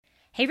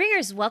Hey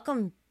Ringers,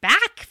 welcome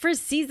back for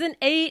Season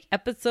 8,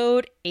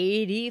 Episode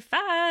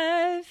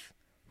 85.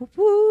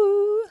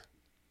 Woo!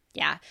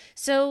 Yeah,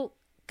 so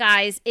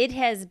guys, it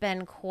has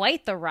been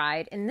quite the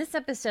ride. In this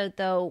episode,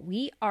 though,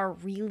 we are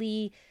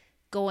really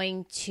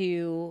going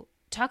to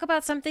talk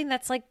about something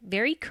that's like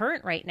very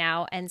current right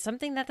now and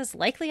something that is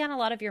likely on a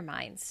lot of your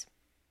minds.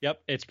 Yep,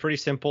 it's pretty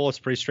simple. It's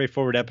a pretty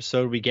straightforward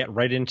episode. We get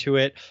right into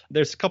it.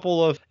 There's a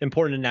couple of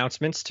important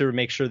announcements to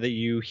make sure that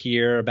you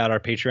hear about our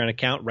Patreon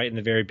account right in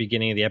the very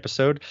beginning of the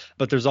episode.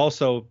 But there's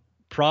also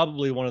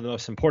probably one of the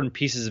most important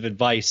pieces of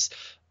advice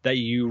that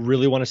you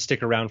really want to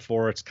stick around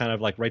for. It's kind of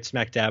like right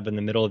smack dab in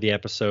the middle of the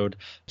episode.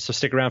 So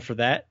stick around for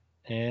that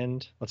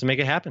and let's make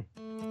it happen.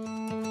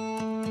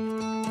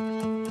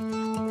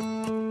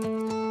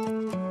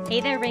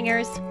 Hey there,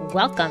 Ringers.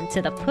 Welcome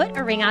to the Put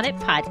a Ring on It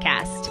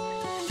podcast.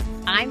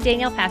 I'm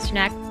Danielle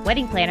Pasternak,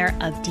 wedding planner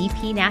of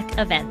DPNAC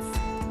Events.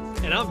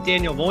 And I'm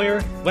Daniel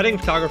Moyer, wedding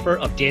photographer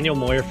of Daniel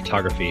Moyer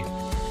Photography.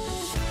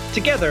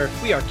 Together,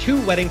 we are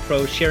two wedding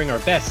pros sharing our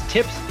best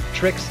tips,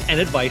 tricks, and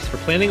advice for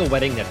planning a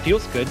wedding that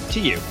feels good to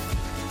you.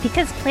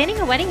 Because planning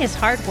a wedding is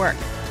hard work,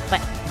 but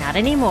not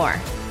anymore,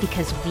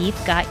 because we've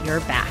got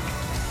your back.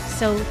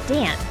 So,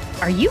 Dan,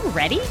 are you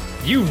ready?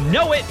 You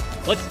know it!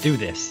 Let's do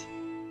this.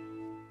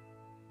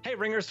 Hey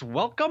Ringers,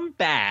 welcome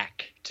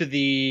back to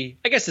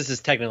I guess this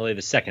is technically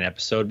the second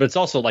episode, but it's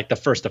also like the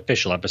first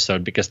official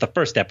episode because the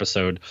first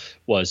episode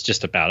was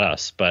just about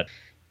us. But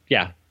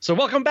yeah, so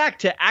welcome back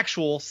to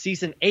actual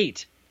season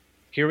 8.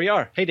 Here we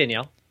are. Hey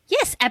Danielle.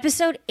 Yes,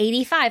 episode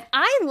 85.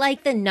 I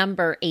like the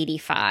number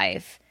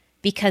 85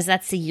 because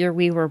that's the year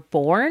we were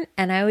born.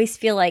 And I always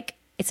feel like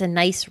it's a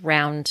nice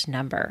round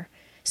number.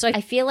 So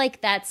I feel like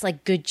that's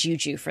like good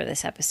juju for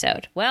this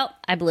episode. Well,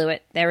 I blew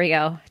it. There we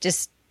go.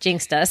 Just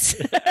jinxed us.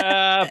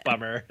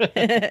 Bummer.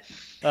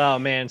 Oh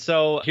man.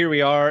 So here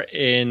we are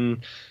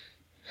in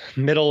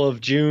middle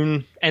of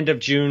June, end of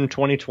June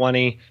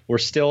 2020. We're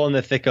still in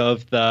the thick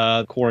of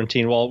the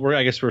quarantine. Well,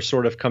 I guess we're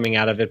sort of coming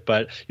out of it,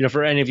 but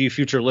for any of you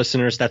future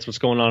listeners, that's what's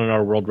going on in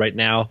our world right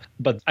now.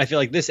 But I feel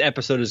like this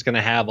episode is going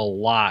to have a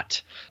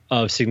lot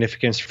of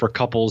significance for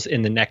couples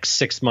in the next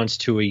 6 months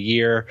to a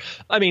year.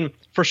 I mean,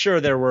 for sure,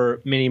 there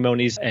were mini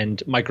monis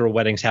and micro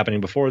weddings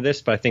happening before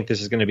this, but I think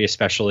this is going to be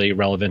especially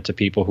relevant to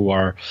people who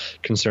are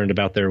concerned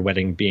about their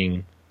wedding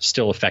being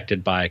still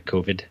affected by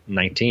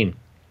COVID-19.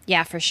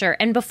 Yeah, for sure.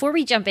 And before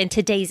we jump in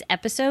today's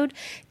episode,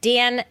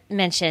 Dan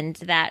mentioned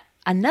that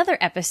another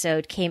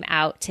episode came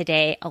out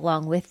today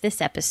along with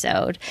this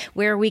episode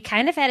where we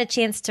kind of had a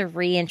chance to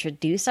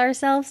reintroduce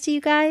ourselves to you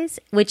guys,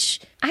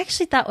 which I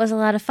actually thought was a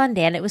lot of fun,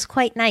 Dan. It was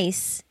quite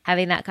nice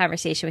having that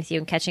conversation with you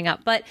and catching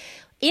up. But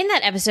in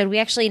that episode, we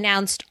actually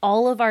announced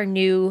all of our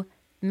new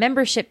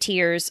membership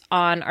tiers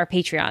on our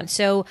Patreon.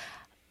 So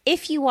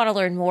if you want to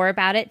learn more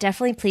about it,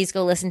 definitely please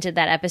go listen to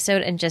that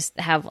episode and just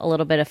have a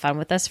little bit of fun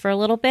with us for a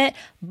little bit.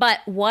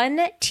 But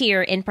one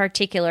tier in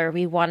particular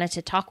we wanted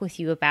to talk with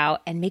you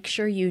about and make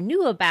sure you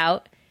knew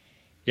about.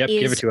 Yep,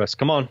 give it to us.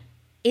 Come on.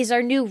 Is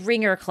our new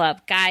Ringer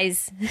Club,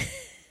 guys.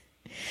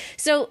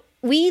 So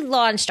we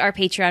launched our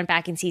Patreon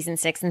back in season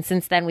 6, and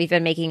since then we've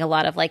been making a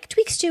lot of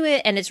tweaks to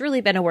it, and it's really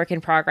been a work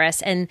in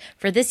progress. And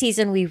for this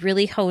season, we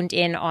really honed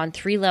in on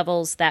 3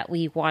 levels that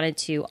we wanted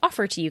to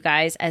offer to you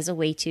guys as a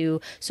way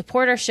to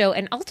support our show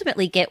and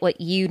ultimately get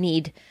what you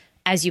need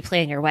as you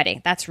plan your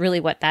wedding. That's really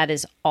what that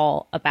is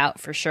all about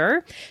for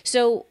sure.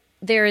 So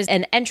there's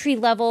an entry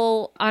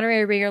level,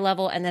 honorary ringer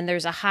level, and then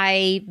there's a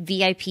high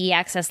VIP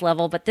access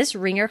level. But this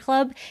Ringer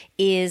Club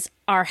is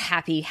our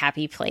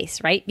happy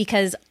place, right?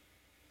 Because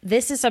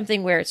this is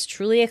something where it's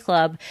truly a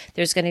club.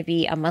 There's going to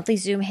be a monthly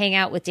Zoom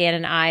hangout with Dan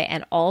and I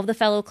and all of the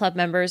fellow club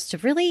members to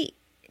really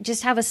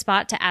just have a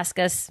spot to ask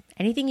us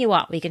anything you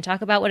want. We can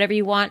talk about whatever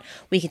you want.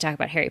 We can talk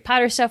about Harry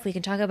Potter stuff. We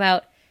can talk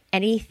about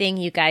anything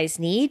you guys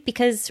need,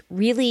 because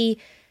really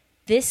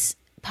this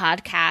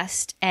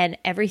podcast and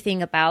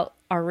everything about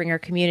our Ringer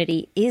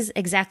community is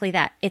exactly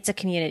that. It's a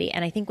community.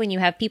 And I think when you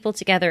have people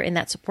together in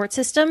that support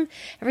system,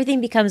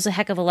 everything becomes a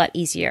heck of a lot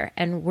easier.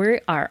 And we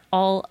are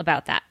all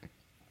about that.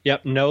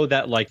 Yep. Know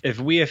that if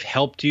we have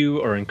helped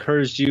you or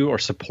encouraged you or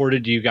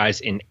supported you guys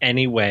in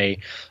any way,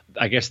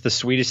 I guess the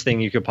sweetest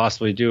thing you could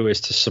possibly do is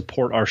to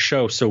support our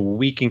show so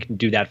we can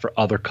do that for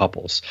other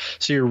couples.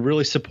 So you're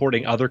really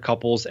supporting other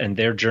couples and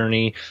their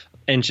journey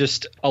and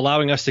just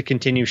allowing us to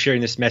continue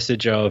sharing this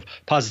message of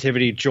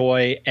positivity,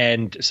 joy,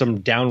 and some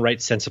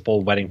downright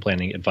sensible wedding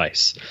planning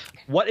advice.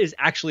 What is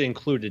actually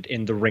included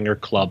in the Ringer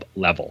Club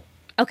level?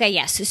 Okay,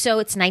 yes. So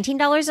it's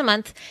 $19 a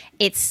month.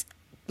 It's,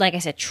 like I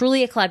said,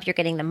 truly a club. You're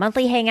getting the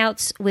monthly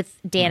hangouts with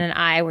Dan and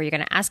I where you're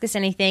going to ask us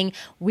anything.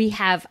 We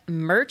have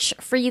merch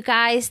for you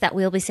guys that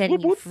we'll be sending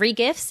you free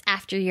gifts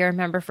after you're a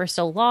member for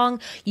so long.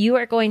 You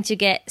are going to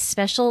get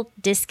special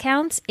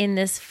discounts in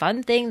this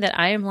fun thing that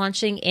I am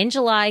launching in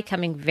July,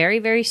 coming very,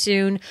 very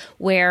soon,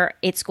 where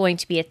it's going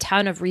to be a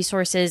ton of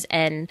resources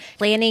and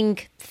planning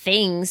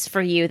things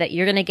for you that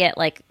you're going to get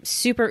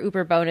super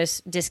uber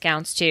bonus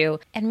discounts to.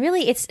 And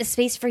really, it's a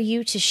space for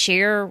you to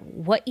share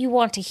what you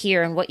want to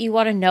hear and what you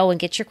want to know and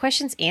get your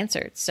questions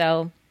answered.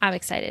 So I'm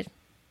excited.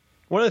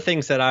 One of the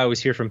things that I always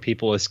hear from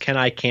people is, can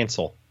I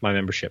cancel my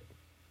membership?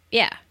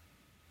 Yeah.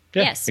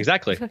 Yeah, Yes.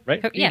 exactly.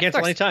 Right? You Yeah, can of cancel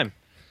course. anytime.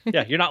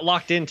 Yeah, you're not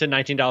locked into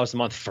 $19 a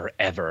month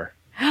forever.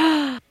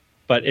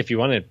 But if you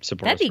want to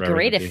support That'd us be forever,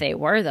 great that'd if they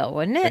were, though,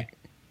 wouldn't it?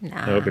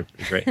 Nah. That would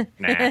be great.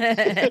 Nah.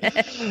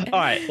 All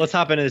right, let's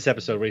hop into this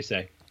episode. What do you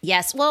say?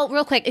 Yes. Well,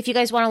 real quick, if you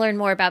guys want to learn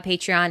more about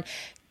Patreon,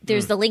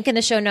 there's the link in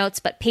the show notes,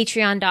 but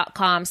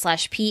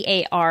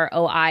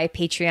patreon.com/PAROI.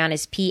 Patreon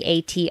is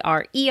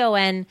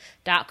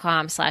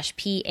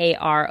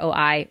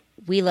patreon.com/PAROI.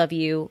 We love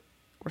you.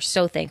 We're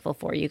so thankful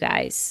for you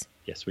guys.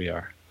 Yes, we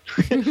are.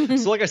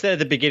 So like I said at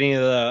the beginning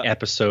of the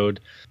episode,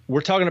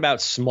 we're talking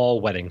about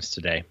small weddings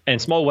today. And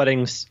small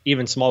weddings,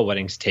 even small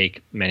weddings,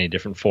 take many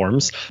different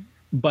forms.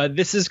 But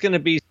this is going to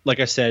be, like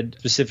I said,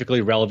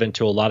 specifically relevant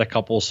to a lot of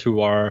couples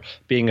who are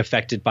being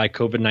affected by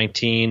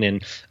COVID-19.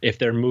 And if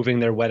they're moving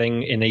their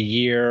wedding in a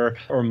year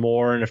or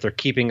more, and if they're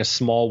keeping a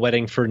small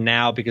wedding for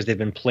now because they've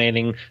been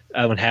planning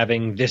on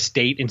having this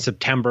date in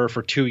September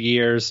for 2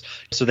 years.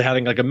 So they're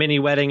having like a mini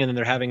wedding and then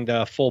they're having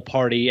the full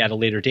party at a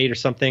later date or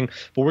something.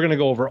 But we're going to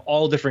go over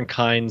all different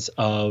kinds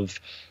of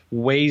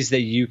ways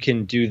that you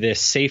can do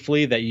this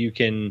safely, that you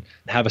can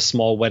have a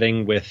small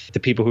wedding with the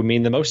people who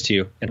mean the most to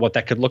you and what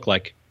that could look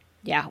like.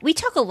 Yeah, we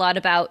talk a lot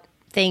about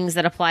things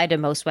that apply to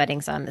most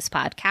weddings on this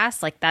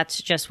podcast. Like,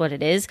 that's just what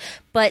it is.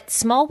 But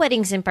small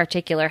weddings in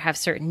particular have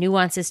certain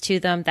nuances to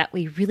them that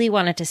we really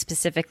wanted to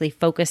specifically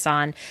focus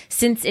on,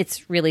 since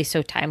it's really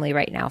so timely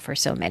right now for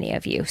so many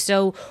of you.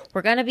 So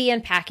we're going to be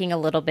unpacking a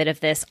little bit of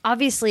this.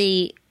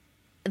 Obviously,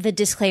 the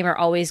disclaimer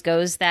always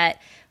goes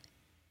that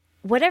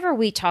whatever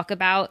we talk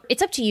about,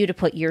 it's up to you to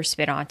put your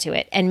spin onto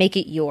it and make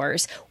it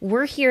yours.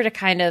 We're here to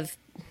kind of,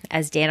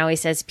 as Dan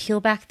always says, peel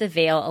back the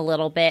veil a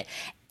little bit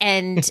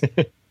and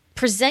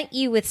present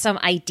you with some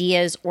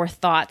ideas or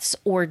thoughts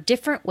or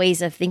different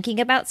ways of thinking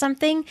about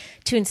something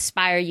to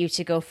inspire you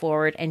to go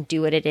forward and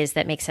do what it is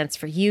that makes sense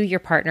for you, your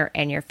partner,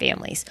 and your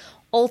families.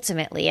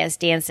 Ultimately, as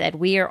Dan said,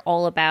 we are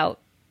all about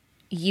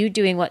you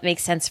doing what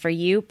makes sense for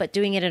you, but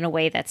doing it in a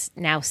way that's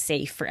now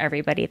safe for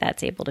everybody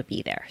that's able to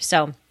be there.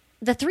 So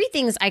the three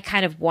things I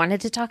kind of wanted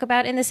to talk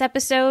about in this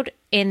episode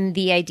in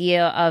the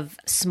idea of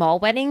small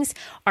weddings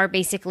are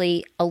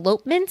basically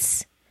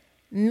elopements,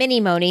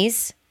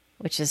 mini-monies,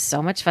 which is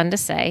so much fun to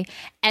say,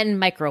 and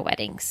micro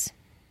weddings.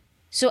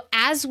 So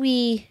as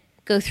we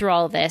go through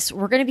all of this,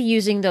 we're going to be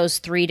using those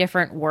three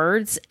different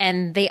words,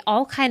 and they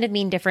all kind of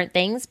mean different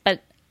things,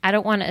 but I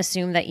don't want to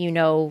assume that you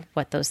know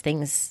what those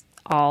things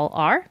all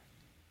are.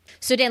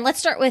 So Dan, let's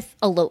start with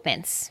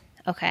elopements.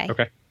 Okay.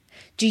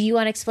 Do you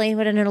want to explain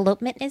what an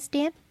elopement is,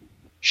 Dan?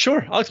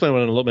 Sure. I'll explain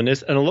what an elopement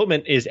is. An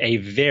elopement is a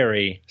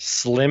very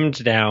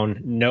slimmed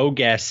down, no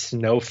guests,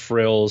 no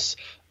frills,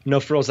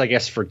 I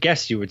guess for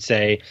guests you would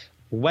say,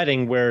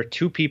 wedding where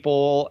two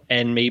people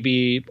and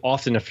maybe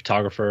often a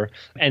photographer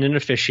and an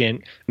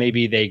officiant,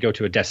 maybe they go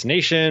to a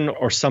destination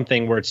or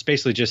something where it's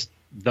basically just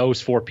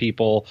those four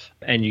people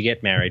and you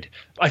get married.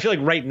 I feel like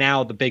right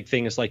now the big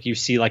thing is like you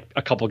see like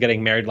a couple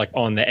getting married like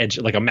on the edge,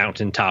 like a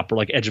mountaintop or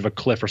like edge of a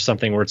cliff or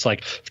something where it's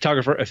like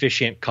photographer,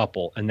 officiant,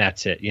 couple, and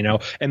that's it, you know,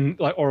 and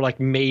like, or like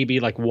maybe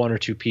like one or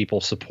two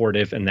people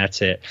supportive and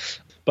that's it.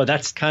 But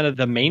that's kind of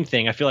the main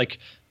thing. I feel like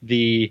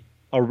the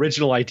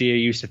original idea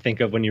you used to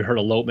think of when you heard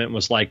elopement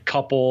was like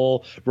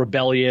couple,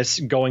 rebellious,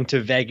 going to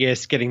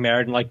Vegas, getting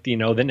married in like, you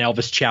know, the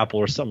Elvis Chapel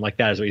or something like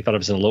that is what you thought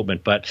of as an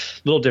elopement, but a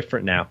little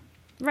different now.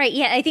 Right.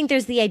 Yeah. I think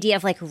there's the idea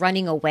of like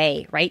running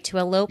away, right, to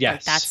elope. Yes.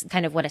 Like that's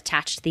kind of what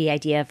attached to the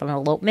idea of an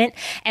elopement.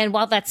 And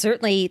while that's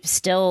certainly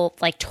still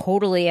like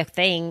totally a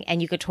thing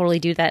and you could totally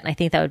do that, and I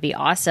think that would be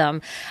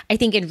awesome, I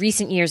think in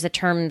recent years, the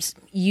term's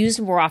used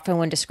more often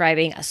when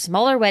describing a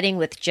smaller wedding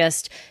with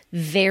just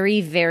very,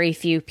 very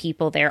few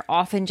people there,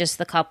 often just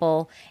the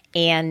couple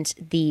and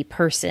the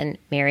person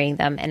marrying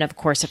them. And of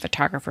course, a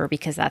photographer,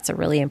 because that's a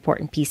really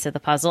important piece of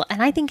the puzzle.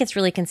 And I think it's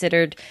really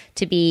considered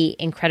to be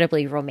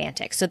incredibly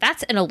romantic. So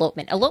that's an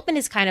elopement. Elopement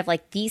is kind of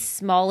like the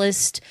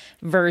smallest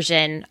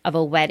version of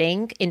a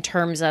wedding in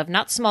terms of,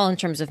 not small in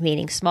terms of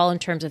meaning, small in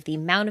terms of the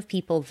amount of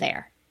people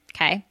there.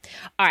 Okay.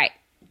 All right.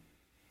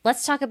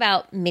 Let's talk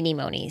about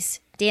mini-monies.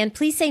 Dan,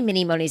 please say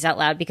mini-monies out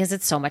loud because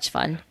it's so much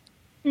fun.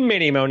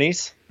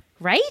 Mini-monies.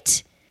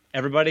 Right?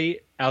 Everybody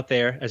out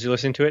there, as you're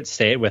listening to it,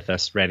 say it with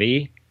us.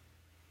 Ready?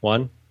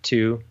 1,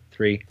 2,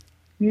 3.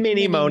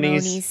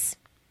 Mini-monies.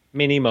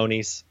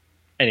 Mini-monies.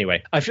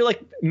 Anyway, I feel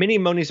like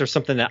mini-monies are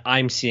something that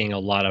I'm seeing a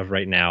lot of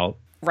right now.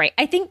 Right.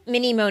 I think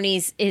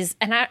mini-monies is,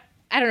 and I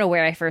don't know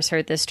where I first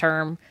heard this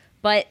term,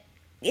 but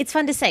it's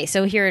fun to say.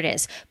 So here it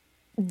is.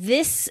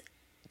 This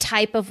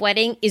type of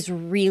wedding is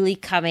really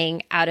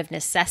coming out of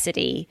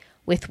necessity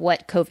with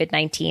what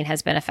COVID-19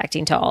 has been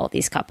affecting to all of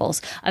these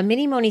couples. A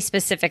mini-moni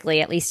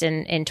specifically, at least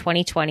in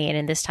 2020 and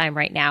in this time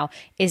right now,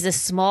 is a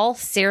small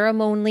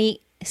ceremony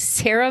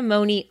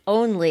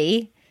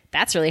only,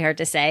 that's really hard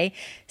to say,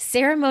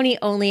 ceremony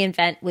only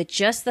event with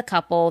just the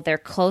couple, their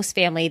close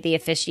family, the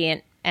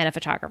officiant, and a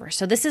photographer.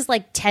 So this is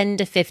like 10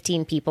 to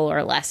 15 people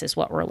or less is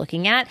what we're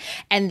looking at.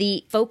 And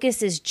the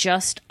focus is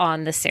just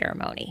on the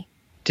ceremony.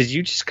 Did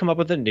you just come up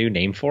with a new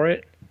name for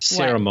it?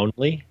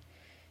 Ceremonially?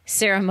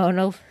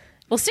 ceremonial.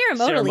 Well,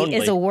 ceremonially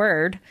is a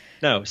word.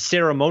 No,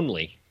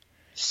 ceremonially.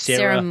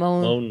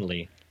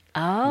 Ceremonially.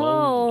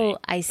 Oh,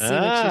 I see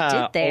what you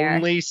did there.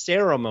 Only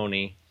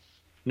ceremony.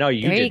 No,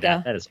 you there did you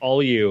that. Go. That is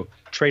all you.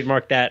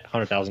 Trademark that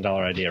 $100,000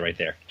 idea right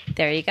there.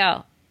 There you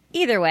go.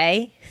 Either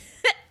way,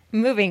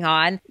 moving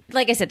on.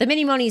 Like I said, the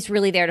mini moni is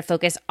really there to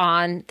focus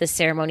on the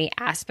ceremony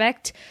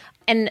aspect.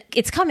 And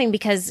it's coming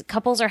because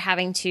couples are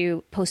having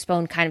to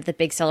postpone kind of the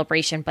big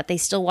celebration, but they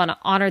still want to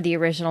honor the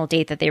original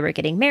date that they were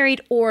getting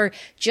married, or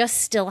just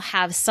still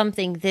have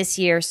something this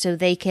year so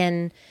they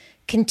can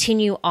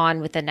continue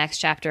on with the next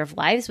chapter of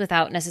lives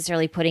without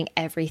necessarily putting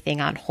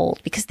everything on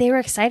hold, because they were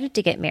excited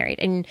to get married.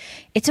 And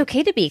it's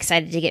okay to be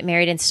excited to get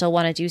married and still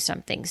want to do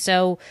something.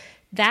 So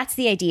that's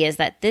the idea, is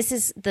that this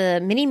is the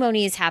mini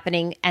moni is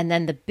happening, and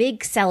then the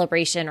big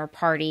celebration or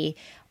party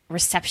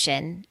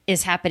reception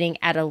is happening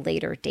at a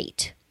later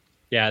date.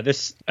 Yeah,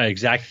 this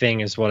exact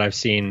thing is what I've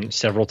seen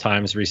several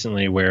times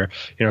recently, where,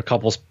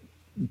 couples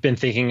been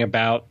thinking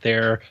about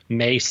their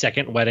May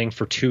 2nd wedding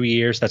for 2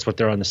 years. That's what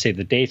they're on the save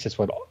the dates. That's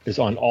what is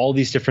on all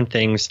these different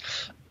things.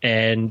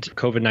 And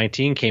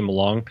COVID-19 came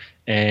along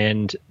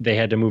and they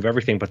had to move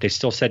everything, but they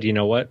still said, you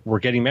know what, we're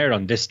getting married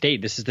on this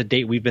date. This is the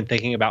date we've been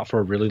thinking about for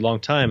a really long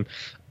time.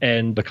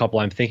 And the couple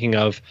I'm thinking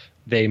of,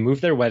 they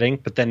moved their wedding,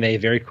 but then they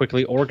very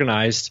quickly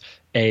organized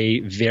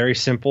a very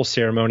simple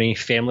ceremony,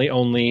 family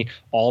only,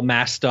 all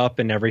masked up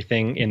and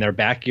everything, in their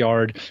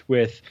backyard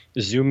with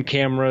Zoom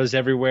cameras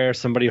everywhere,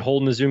 somebody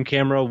holding the Zoom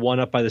camera, one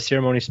up by the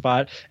ceremony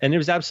spot. And it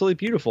was absolutely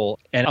beautiful.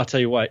 And I'll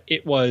tell you what,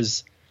 it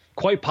was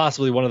quite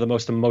possibly one of the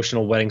most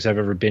emotional weddings I've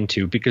ever been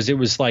to, because it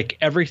was like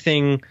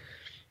everything.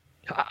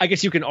 I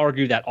guess you can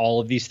argue that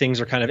all of these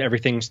things are kind of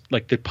everything's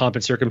like the pomp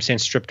and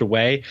circumstance stripped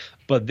away.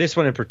 But this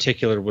one in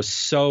particular was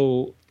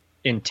so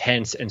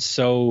intense and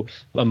so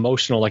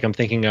emotional. Like, I'm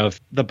thinking of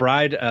the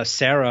bride,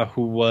 Sarah,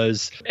 who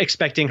was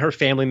expecting her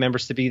family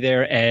members to be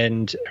there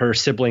and her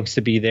siblings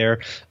to be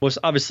there, was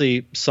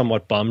obviously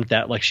somewhat bummed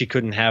that like she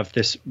couldn't have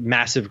this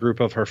massive group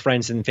of her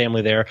friends and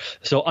family there.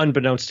 So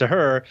unbeknownst to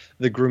her,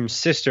 the groom's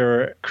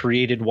sister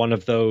created one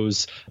of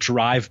those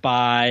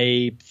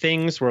drive-by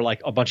things where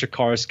like a bunch of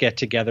cars get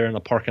together in a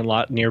parking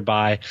lot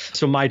nearby.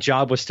 So my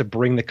job was to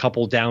bring the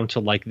couple down to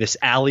like this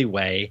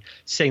alleyway,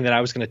 saying that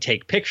I was going to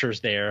take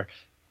pictures there.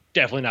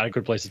 Definitely not a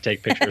good place to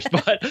take pictures,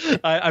 but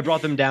I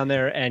brought them down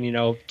there, and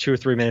 2 or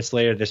 3 minutes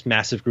later, this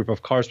massive group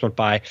of cars went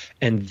by,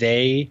 and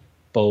they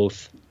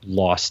both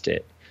lost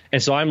it.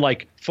 And so I'm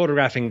like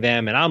photographing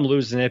them, and I'm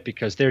losing it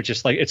because they're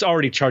just like, it's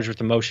already charged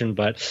with emotion.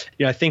 But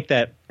I think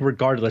that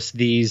regardless,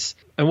 these,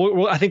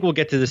 and I think we'll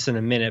get to this in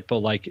a minute, but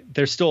like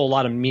there's still a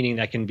lot of meaning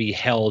that can be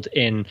held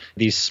in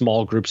these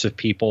small groups of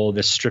people,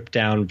 this stripped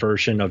down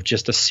version of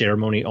just a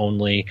ceremony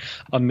only,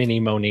 a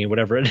mini moni,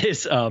 whatever it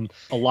is. A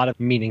lot of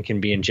meaning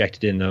can be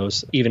injected in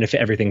those, even if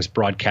everything's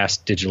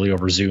broadcast digitally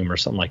over Zoom or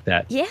something like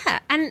that. Yeah.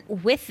 And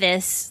with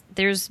this,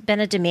 there's been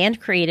a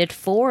demand created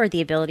for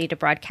the ability to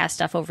broadcast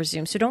stuff over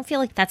Zoom. So don't feel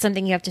like that's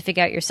something you have to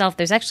figure out yourself.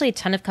 There's actually a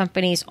ton of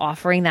companies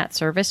offering that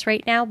service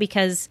right now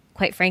because,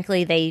 quite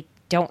frankly, they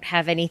don't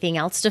have anything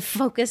else to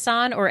focus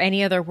on or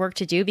any other work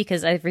to do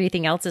because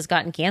everything else has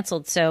gotten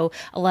canceled. So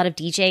a lot of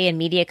DJ and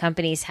media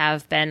companies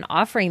have been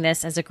offering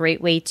this as a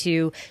great way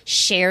to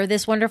share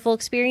this wonderful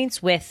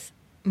experience with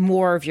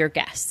more of your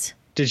guests.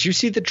 Did you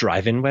see the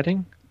drive-in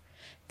wedding?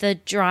 The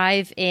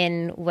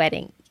drive-in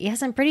wedding.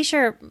 Yes, I'm pretty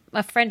sure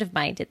a friend of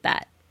mine did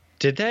that.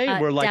 Did they?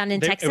 Down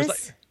in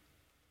Texas?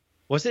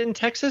 Was it in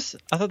Texas?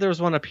 I thought there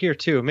was one up here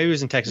too. Maybe it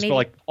was in Texas, but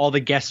like all the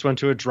guests went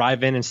to a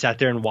drive-in and sat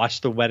there and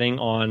watched the wedding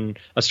on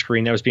a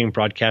screen that was being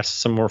broadcast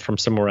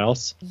somewhere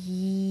else.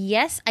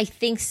 Yes, I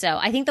think so.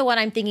 I think the one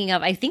I'm thinking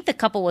of, I think the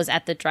couple was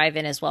at the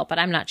drive-in as well, but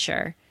I'm not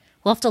sure.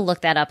 We'll have to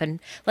look that up,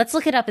 and let's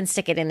look it up and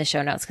stick it in the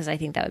show notes because I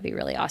think that would be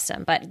really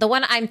awesome. But the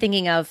one I'm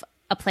thinking of,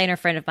 a planner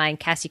friend of mine,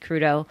 Cassie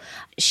Crudo,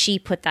 she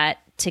put that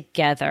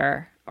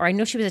together, or I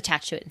know she was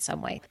attached to it in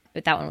some way,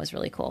 but that one was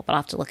really cool, but I'll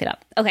have to look it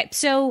up. Okay,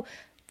 so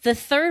the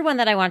third one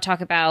that I want to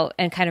talk about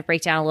and kind of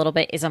break down a little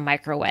bit is a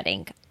micro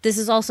wedding. This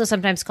is also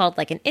sometimes called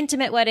like an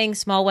intimate wedding,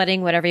 small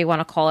wedding, whatever you want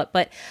to call it.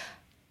 But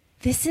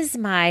this is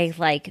my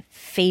like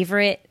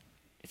favorite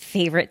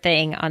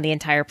thing on the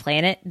entire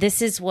planet.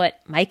 This is what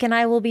Mike and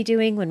I will be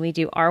doing when we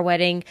do our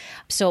wedding.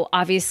 So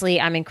obviously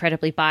I'm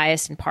incredibly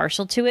biased and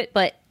partial to it,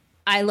 but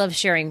I love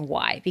sharing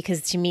why,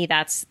 because to me,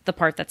 that's the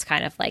part that's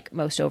kind of like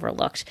most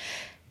overlooked.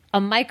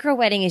 A micro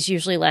wedding is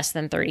usually less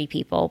than 30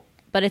 people,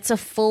 but it's a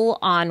full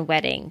on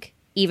wedding,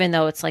 even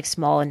though it's like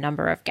small in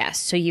number of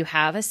guests. So you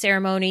have a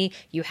ceremony,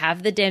 you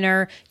have the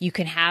dinner, you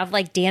can have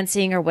like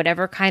dancing or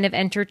whatever kind of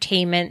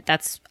entertainment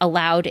that's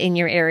allowed in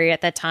your area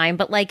at that time.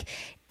 But like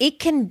it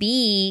can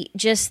be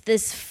just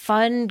this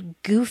fun,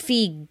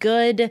 goofy,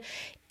 good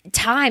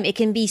time. It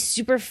can be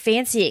super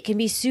fancy. It can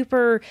be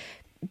super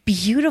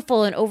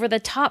beautiful and over the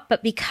top.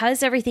 But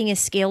because everything is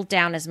scaled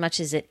down as much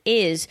as it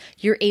is,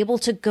 you're able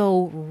to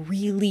go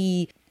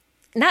really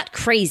not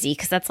crazy,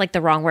 because that's like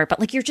the wrong word, but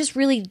like you're just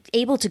really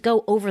able to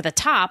go over the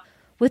top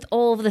with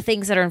all of the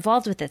things that are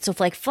involved with it. So if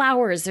like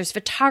flowers, there's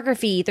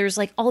photography, there's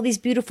like all these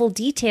beautiful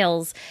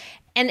details.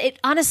 And it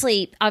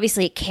honestly,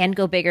 obviously, it can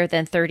go bigger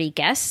than 30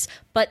 guests,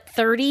 but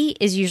 30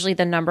 is usually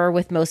the number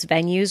with most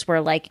venues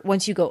where, like,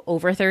 once you go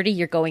over 30,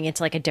 you're going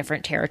into like a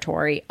different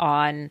territory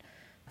on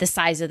the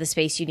size of the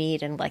space you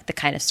need and like the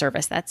kind of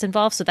service that's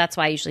involved. So that's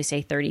why I usually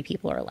say 30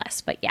 people or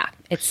less. But yeah,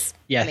 it's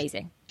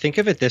amazing. Think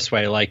of it this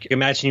way. Like,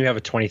 imagine you have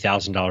a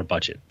 $20,000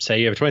 budget. Say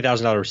you have a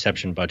 $20,000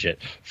 reception budget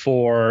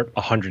for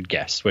 100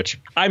 guests,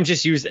 which I'm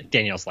just using.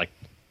 Danielle's like,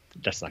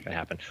 that's not going to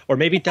happen. Or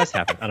maybe it does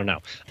happen. I don't know.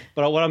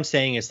 But what I'm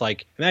saying is,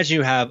 like, imagine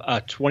you have a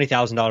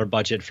 $20,000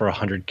 budget for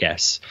 100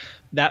 guests.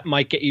 That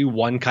might get you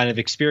one kind of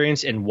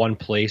experience in one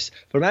place.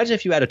 But imagine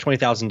if you had a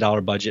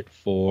 $20,000 budget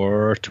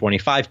for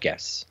 25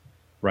 guests.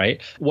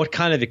 Right? What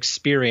kind of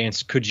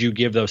experience could you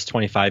give those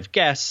 25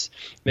 guests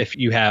if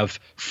you have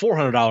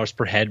 $400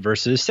 per head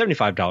versus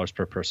 $75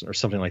 per person or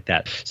something like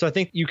that? So I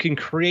think you can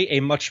create a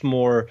much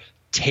more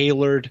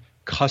tailored,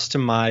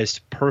 customized,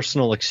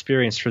 personal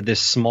experience for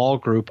this small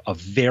group of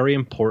very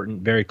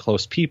important, very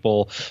close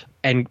people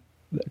and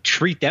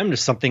treat them to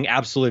something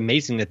absolutely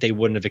amazing that they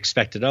wouldn't have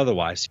expected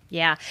otherwise.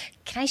 Yeah.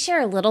 Can I share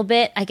a little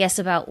bit, I guess,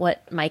 about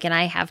what Mike and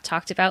I have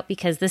talked about?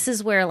 Because this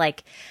is where,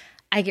 like,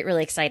 I get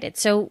really excited.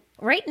 So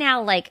right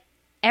now, like,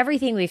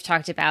 everything we've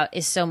talked about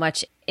is so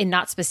much in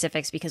not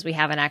specifics because we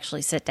haven't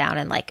actually sit down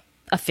and like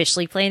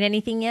officially planned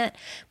anything yet.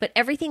 But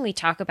everything we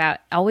talk about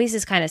always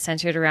is kind of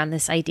centered around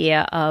this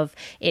idea of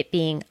it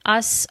being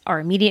us, our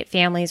immediate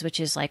families, which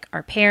is like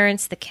our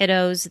parents, the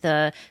kiddos,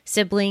 the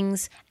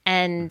siblings.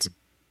 And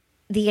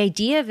the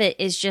idea of it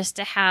is just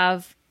to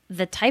have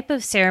the type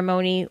of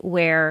ceremony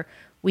where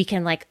we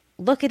can like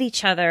look at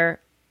each other,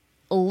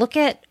 look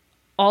at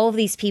all of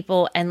these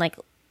people and like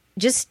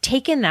just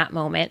take in that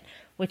moment,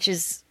 which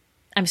is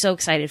I'm so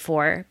excited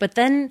for, but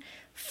then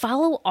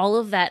follow all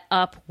of that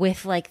up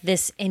with like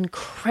this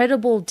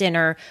incredible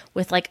dinner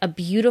with like a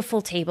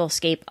beautiful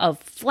tablescape of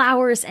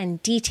flowers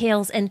and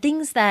details and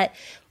things that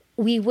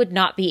we would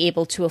not be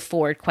able to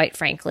afford, quite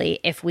frankly,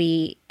 if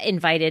we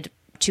invited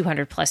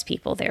 200 plus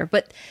people there.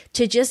 But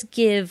to just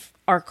give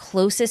our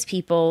closest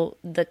people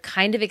the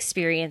kind of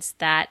experience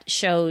that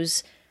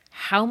shows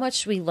how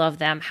much we love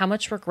them, how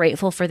much we're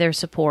grateful for their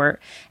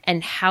support,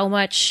 and how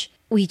much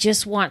we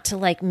just want to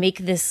like make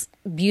this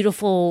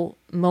beautiful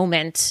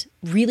moment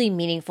really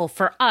meaningful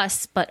for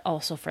us, but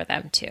also for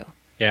them too.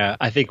 Yeah,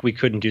 I think we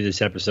couldn't do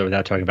this episode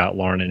without talking about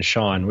Lauren and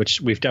Sean, which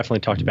we've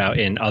definitely talked about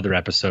in other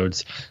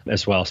episodes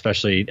as well,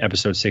 especially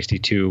episode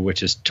 62,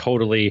 which is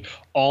totally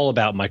all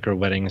about micro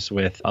weddings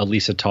with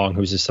Lisa Tong,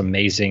 who's this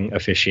amazing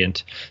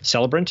officiant,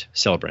 celebrant.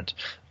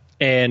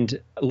 And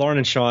Lauren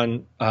and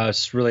Sean,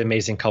 this really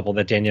amazing couple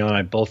that Danielle and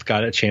I both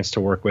got a chance to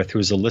work with,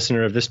 who's a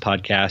listener of this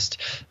podcast.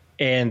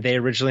 And they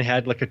originally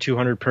had like a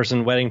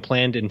 200-person wedding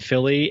planned in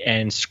Philly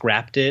and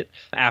scrapped it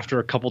after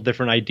a couple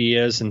different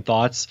ideas and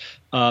thoughts,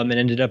 and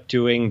ended up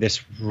doing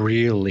this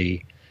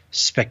really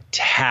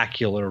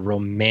spectacular,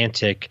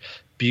 romantic,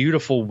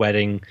 beautiful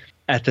wedding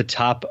at the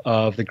top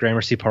of the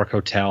Gramercy Park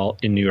Hotel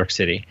in New York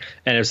City.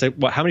 And it was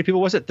like, how many people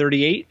was it?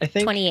 38, I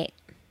think?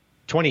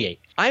 28.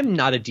 I'm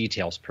not a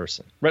details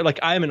person, right? Like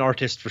I am an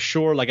artist for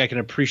sure. Like I can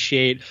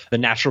appreciate the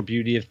natural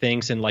beauty of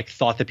things and like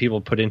thought that people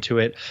put into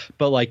it.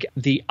 But like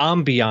the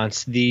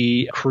ambiance,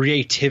 the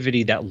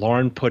creativity that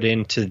Lauren put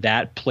into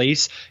that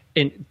place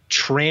and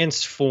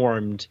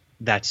transformed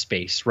that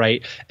space,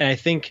 right? And I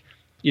think,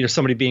 you know,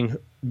 somebody being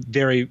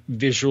very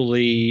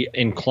visually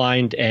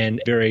inclined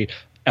and very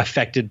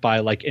affected by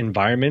like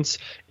environments,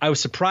 I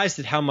was surprised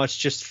at how much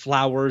just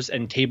flowers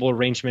and table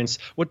arrangements,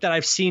 what that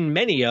I've seen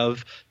many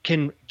of,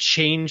 can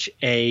change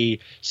a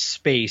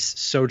space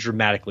so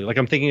dramatically. Like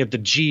I'm thinking of the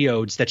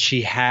geodes that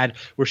she had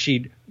where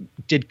she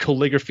did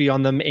calligraphy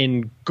on them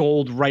in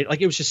gold, right?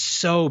 Like it was just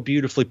so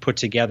beautifully put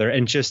together,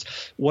 and just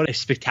what a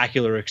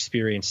spectacular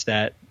experience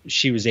that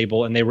she was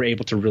able and they were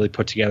able to really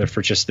put together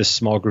for just this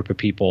small group of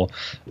people.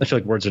 I feel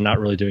like words are not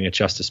really doing it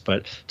justice,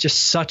 but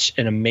just such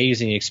an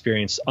amazing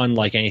experience,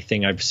 unlike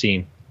anything I've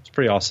seen. It's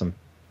pretty awesome.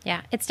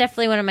 Yeah, it's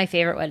definitely one of my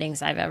favorite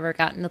weddings I've ever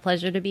gotten the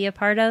pleasure to be a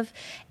part of.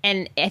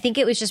 And I think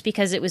it was just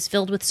because it was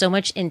filled with so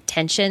much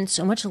intention,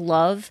 so much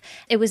love.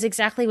 It was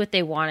exactly what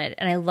they wanted.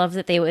 And I love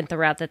that they went the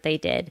route that they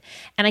did.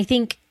 And I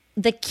think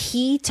the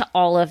key to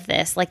all of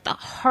this, like the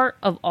heart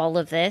of all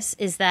of this,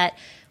 is that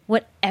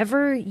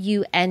whatever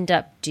you end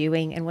up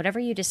doing and whatever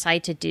you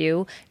decide to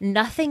do,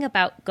 nothing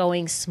about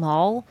going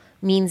small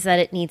means that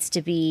it needs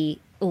to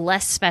be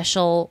less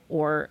special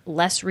or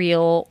less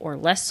real or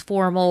less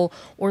formal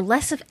or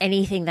less of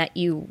anything that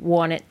you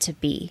want it to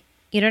be.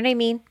 You know what I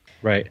mean?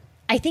 Right.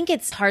 I think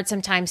it's hard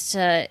sometimes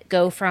to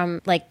go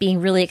from like being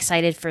really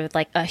excited for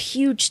like a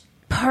huge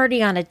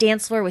party on a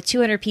dance floor with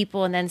 200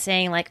 people and then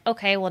saying like,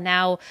 okay, well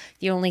now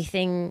the only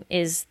thing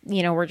is,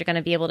 you know, we're going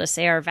to be able to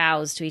say our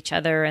vows to each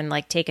other and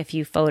like take a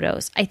few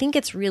photos. I think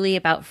it's really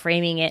about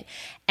framing it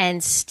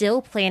and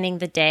still planning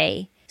the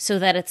day so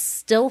that it's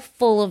still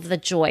full of the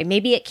joy.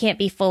 Maybe it can't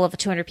be full of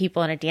 200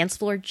 people on a dance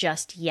floor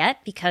just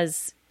yet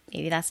because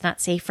maybe that's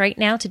not safe right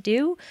now to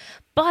do.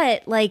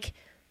 But like,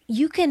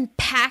 you can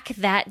pack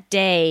that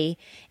day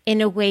in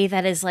a way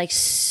that is like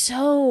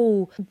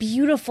so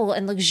beautiful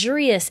and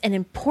luxurious and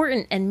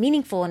important and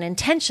meaningful and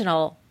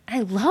intentional.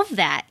 I love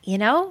that, you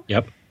know?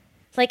 Yep.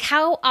 Like,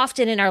 how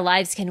often in our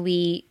lives can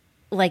we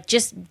like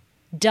just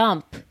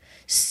dump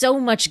so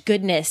much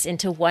goodness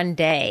into one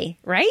day,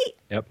 right?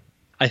 Yep.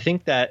 I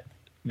think that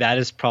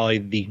is probably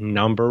the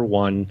number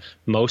one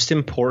most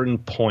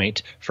important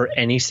point for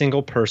any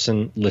single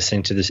person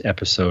listening to this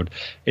episode,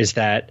 is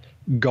that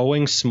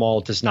going small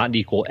does not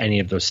equal any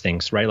of those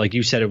things, right? Like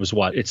you said, it was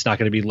what? It's not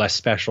going to be less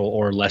special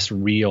or less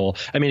real.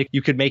 I mean,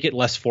 you could make it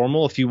less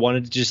formal if you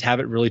wanted to just have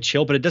it really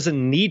chill, but it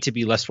doesn't need to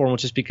be less formal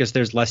just because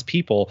there's less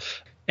people.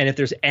 And if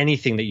there's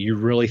anything that you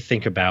really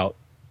think about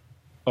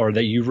or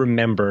that you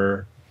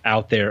remember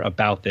out there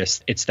about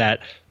this, it's that,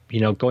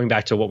 you know, going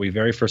back to what we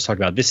very first talked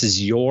about, this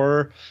is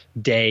your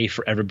day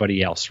for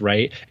everybody else,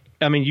 right?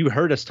 I mean, you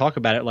heard us talk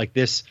about it like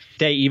this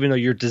day, even though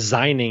you're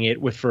designing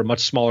it for a much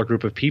smaller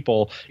group of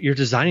people, you're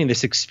designing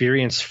this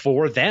experience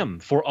for them,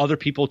 for other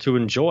people to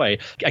enjoy.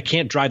 I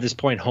can't drive this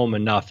point home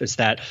enough. Is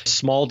that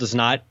small does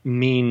not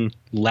mean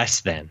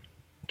less than.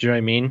 Do you know what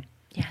I mean?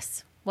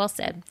 Yes. Well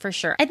said, for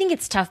sure. I think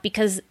it's tough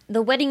because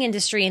the wedding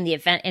industry and the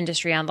event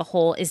industry on the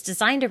whole is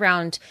designed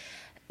around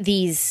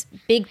these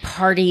big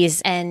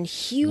parties and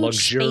huge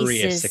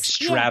luxurious spaces.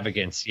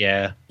 Extravagance.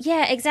 Yeah,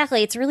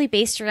 exactly. It's really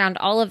based around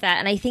all of that.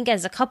 And I think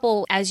as a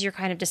couple, as you're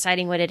kind of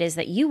deciding what it is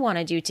that you want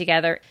to do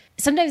together,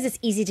 sometimes it's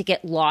easy to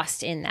get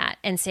lost in that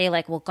and say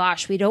like, well,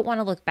 gosh, we don't want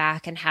to look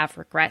back and have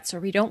regrets, or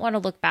we don't want to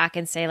look back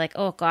and say like,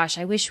 oh gosh,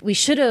 I wish we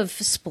should have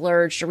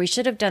splurged or we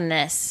should have done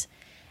this.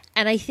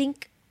 And I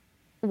think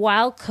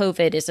while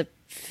COVID is a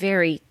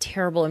very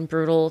terrible and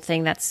brutal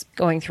thing that's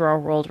going through our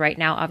world right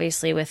now,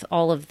 obviously with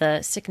all of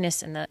the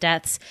sickness and the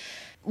deaths,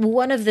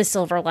 one of the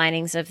silver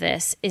linings of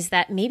this is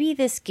that maybe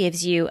this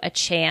gives you a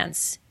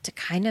chance to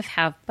kind of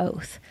have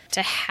both,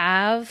 to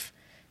have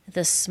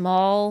the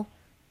small,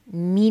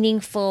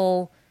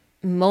 meaningful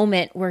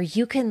moment where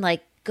you can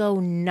like go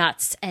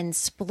nuts and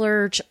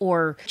splurge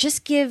or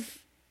just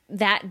give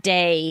that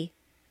day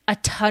a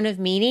ton of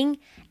meaning,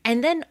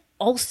 and then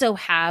also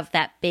have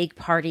that big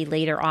party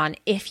later on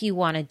if you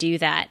want to do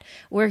that,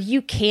 where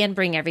you can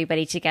bring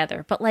everybody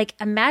together. But like,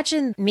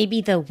 imagine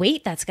maybe the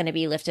weight that's going to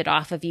be lifted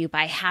off of you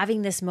by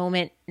having this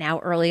moment now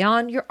early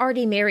on. You're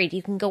already married.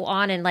 You can go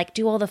on and like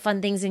do all the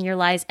fun things in your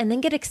lives and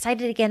then get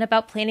excited again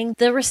about planning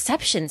the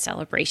reception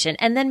celebration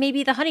and then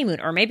maybe the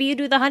honeymoon, or maybe you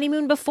do the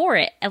honeymoon before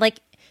it. And like,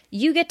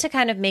 you get to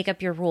kind of make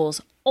up your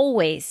rules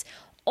always,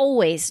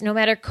 no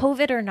matter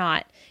COVID or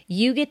not.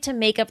 You get to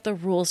make up the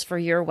rules for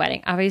your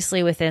wedding,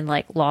 obviously within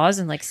like laws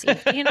and like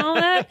safety and all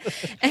that,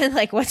 and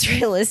like what's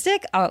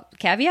realistic, I'll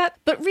caveat.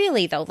 But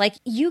really though, like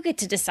you get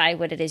to decide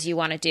what it is you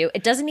want to do.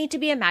 It doesn't need to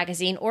be a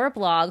magazine or a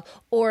blog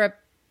or a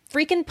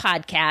freaking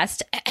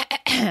podcast.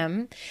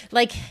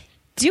 Like,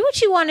 do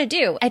what you want to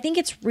do. I think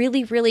it's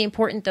really, really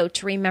important though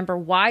to remember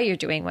why you're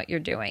doing what you're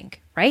doing,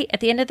 right? At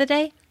the end of the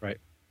day. Right.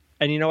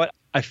 And you know what?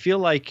 I feel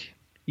like,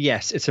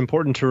 yes, it's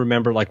important to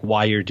remember like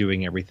why you're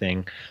doing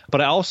everything.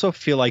 But I also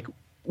feel like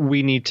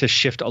we need to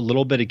shift a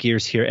little bit of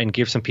gears here and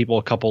give some people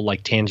a couple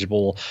like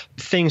tangible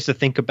things to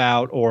think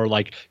about, or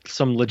like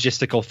some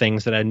logistical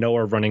things that I know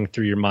are running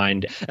through your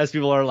mind as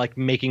people are like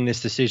making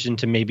this decision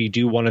to maybe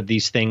do one of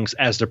these things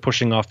as they're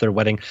pushing off their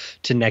wedding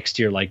to next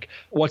year. Like,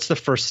 what's the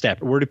first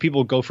step? Where do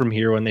people go from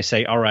here when they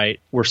say, all right,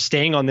 we're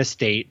staying on this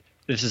date,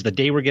 this is the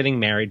day we're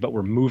getting married, but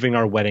we're moving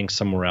our wedding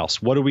somewhere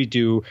else? What do we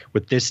do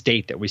with this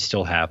date that we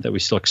still have, that we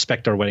still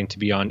expect our wedding to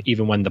be on,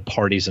 even when the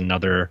party's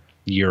another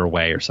year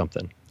away or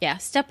something? Yeah.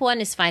 Step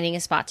one is finding a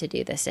spot to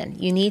do this in.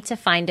 You need to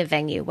find a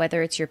venue,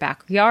 whether it's your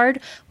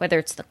backyard, whether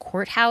it's the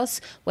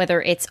courthouse,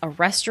 whether it's a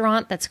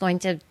restaurant that's going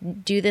to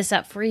do this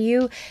up for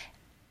you.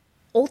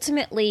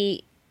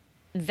 Ultimately,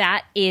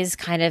 that is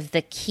kind of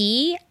the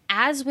key,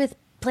 as with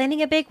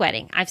planning a big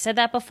wedding. I've said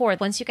that before.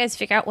 Once you guys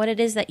figure out what it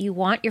is that you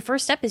want, your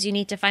first step is you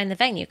need to find the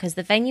venue, because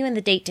the venue and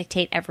the date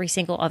dictate every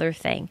single other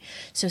thing.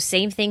 So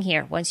same thing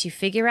here. Once you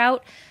figure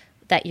out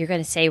that you're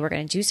going to say, we're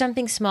going to do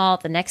something small,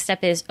 the next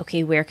step is,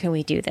 okay, where can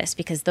we do this?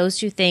 Because those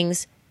two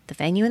things, the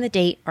venue and the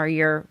date, are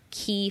your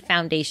key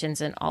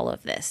foundations in all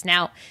of this.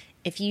 Now,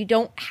 if you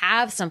don't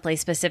have someplace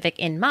specific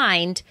in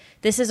mind,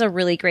 this is a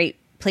really great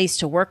place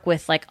to work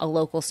with like a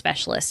local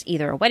specialist,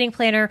 either a wedding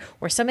planner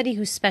or somebody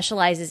who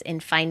specializes in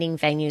finding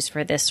venues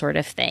for this sort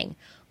of thing.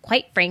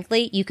 Quite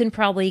frankly, you can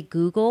probably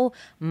Google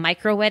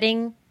micro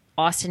wedding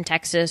Austin,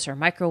 Texas, or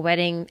micro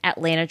wedding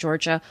Atlanta,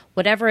 Georgia,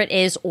 whatever it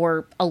is,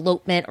 or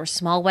elopement or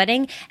small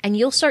wedding, and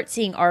you'll start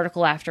seeing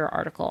article after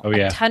article. Oh,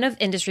 yeah. A ton of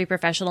industry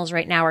professionals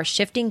right now are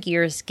shifting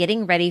gears,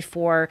 getting ready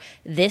for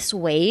this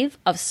wave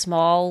of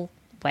small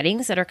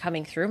weddings that are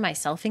coming through,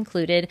 myself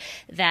included,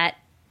 that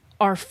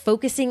are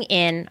focusing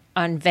in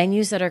on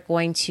venues that are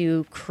going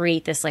to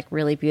create this like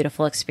really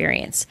beautiful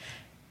experience.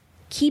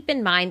 Keep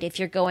in mind, if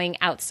you're going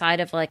outside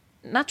of like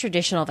not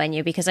traditional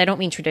venue, because I don't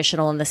mean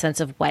traditional in the sense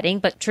of wedding,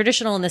 but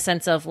traditional in the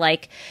sense of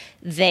like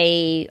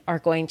they are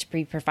going to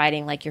be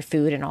providing like your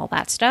food and all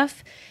that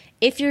stuff.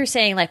 If you're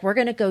saying like we're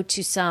going to go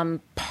to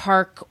some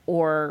park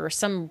or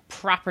some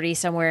property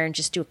somewhere and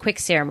just do a quick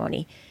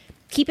ceremony,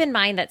 keep in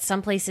mind that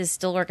some places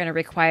still are going to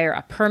require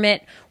a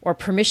permit or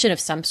permission of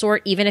some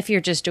sort, even if you're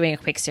just doing a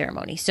quick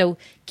ceremony. So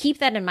keep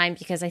that in mind,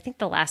 because I think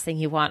the last thing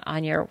you want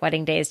on your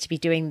wedding day is to be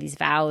doing these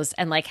vows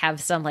and like have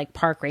some like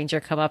park ranger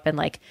come up and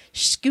like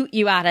scoot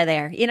you out of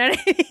there. You know what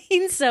I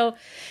mean? So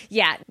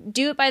yeah,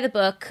 do it by the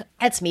book.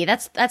 That's me.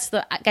 That's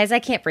the guys. I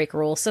can't break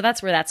rules. So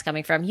that's where that's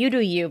coming from. You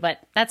do you, but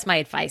that's my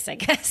advice, I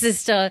guess,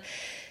 is to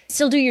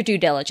still do your due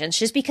diligence.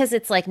 Just because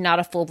it's like not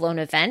a full blown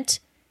event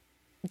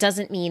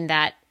doesn't mean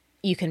that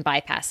you can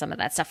bypass some of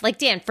that stuff. Like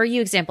Dan, for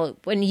you example,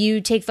 when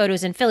you take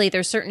photos in Philly,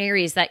 there's certain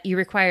areas that you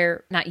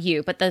require, not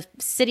you, but the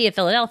city of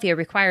Philadelphia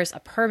requires a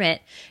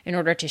permit in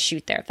order to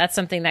shoot there. That's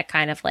something that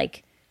kind of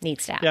like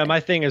needs to happen. Yeah, my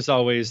thing is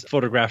always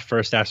photograph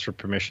first, ask for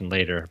permission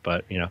later.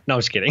 But, no, I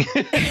was kidding.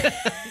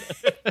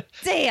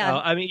 Damn.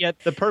 I mean, yeah,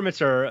 the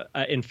permits are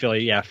in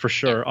Philly, yeah, for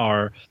sure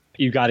are.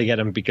 You got to get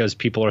them because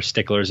people are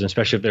sticklers, and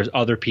especially if there's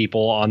other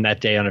people on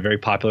that day, on a very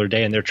popular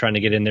day, and they're trying to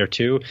get in there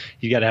too.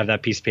 You got to have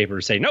that piece of paper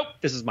to say, nope,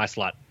 this is my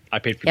slot. I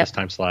paid for this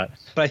time slot.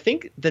 But I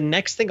think the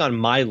next thing on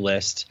my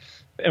list,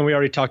 and we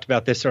already talked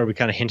about this, or we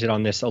kind of hinted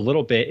on this a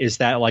little bit, is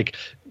that like,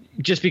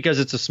 just because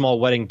it's a small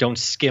wedding, don't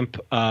skimp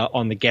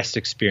on the guest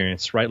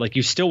experience, right? Like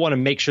you still want to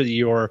make sure that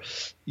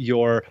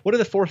your what are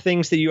the 4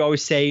 things that you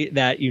always say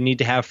that you need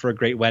to have for a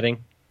great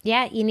wedding?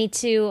 Yeah, you need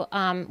to,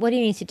 what do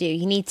you need to do?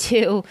 You need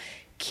to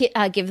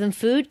give them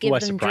food, give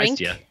them drink.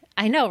 You.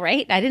 I know,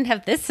 right? I didn't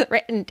have this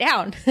written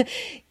down.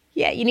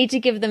 Yeah, you need to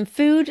give them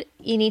food.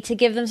 You need to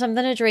give them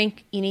something to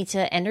drink. You need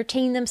to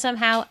entertain them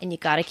somehow, and you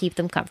got to keep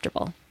them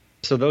comfortable.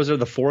 So those are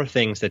the 4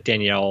 things that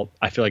Danielle,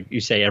 I feel like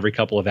you say every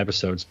couple of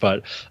episodes,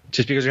 but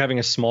just because you're having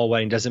a small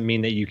wedding doesn't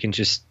mean that you can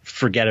just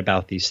forget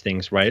about these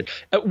things, right?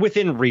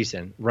 Within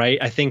reason, right?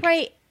 I think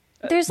right.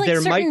 There's like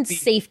certain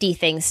safety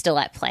things still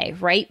at play,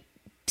 right?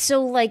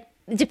 So like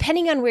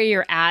depending on where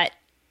you're at,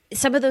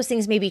 some of those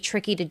things may be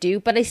tricky to do,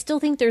 but I still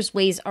think there's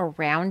ways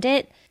around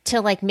it to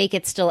like make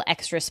it still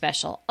extra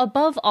special.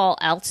 Above all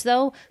else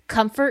though,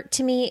 comfort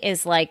to me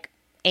is like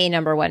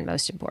number 1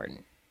 most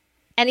important.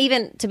 And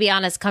even to be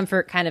honest,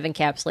 comfort kind of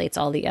encapsulates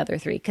all the other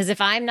 3. Because if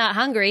I'm not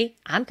hungry,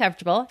 I'm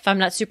comfortable. If I'm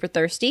not super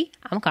thirsty,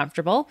 I'm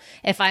comfortable.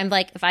 If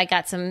I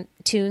got some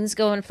tunes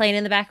going playing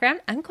in the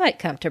background, I'm quite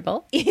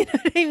comfortable. You know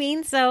what I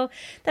mean? So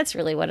that's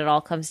really what it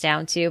all comes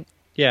down to.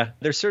 Yeah,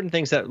 there's certain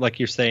things that, like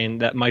you're saying,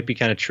 that might be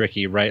kind of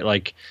tricky, right?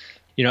 Like,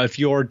 if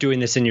you're doing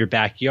this in your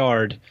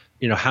backyard,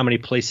 how many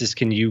places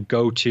can you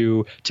go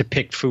to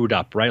pick food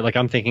up, right? Like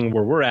I'm thinking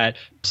where we're at,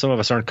 some of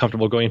us aren't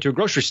comfortable going into a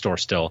grocery store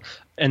still.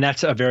 And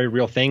that's a very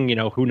real thing.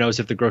 Who knows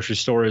if the grocery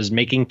store is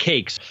making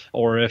cakes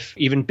or if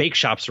even bake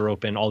shops are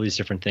open, all these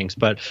different things.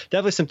 But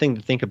definitely something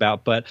to think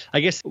about. But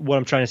I guess what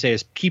I'm trying to say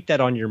is keep that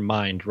on your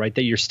mind, right?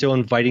 That you're still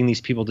inviting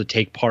these people to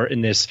take part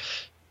in this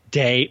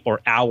day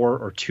or hour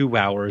or 2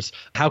 hours.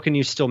 How can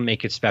you still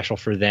make it special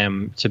for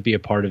them to be a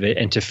part of it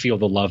and to feel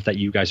the love that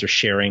you guys are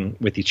sharing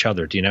with each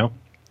other? Do you know?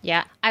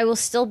 Yeah, I will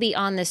still be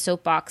on this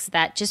soapbox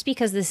that just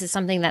because this is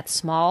something that's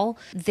small,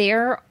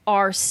 there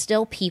are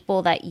still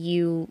people that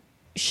you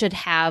should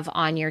have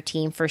on your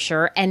team for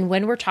sure. And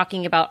when we're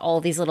talking about all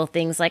these little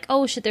things like,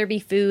 oh, should there be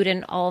food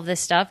and all of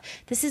this stuff,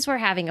 this is where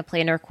having a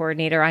planner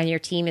coordinator on your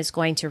team is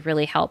going to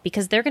really help,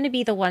 because they're going to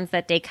be the ones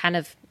that day kind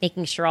of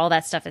making sure all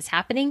that stuff is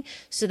happening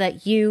so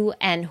that you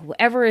and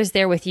whoever is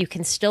there with you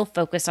can still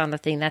focus on the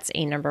thing that's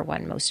number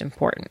 1 most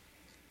important.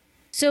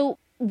 So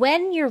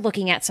when you're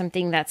looking at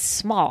something that's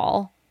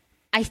small,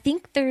 I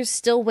think there's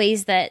still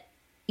ways that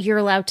you're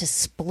allowed to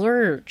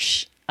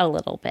splurge a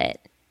little bit.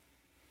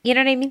 You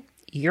know what I mean?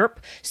 Yerp.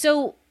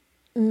 So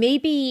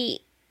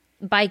maybe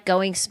by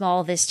going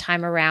small this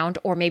time around,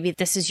 or maybe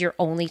this is your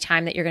only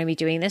time that you're going to be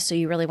doing this, so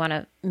you really want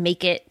to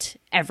make it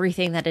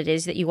everything that it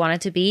is that you want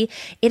it to be,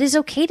 it is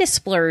okay to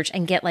splurge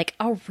and get like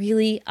a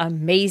really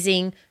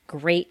amazing,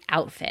 great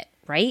outfit,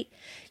 right?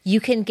 You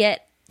can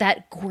get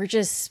that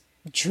gorgeous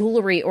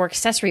jewelry or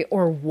accessory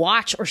or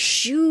watch or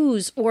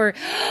shoes, or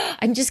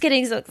I'm just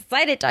getting so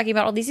excited talking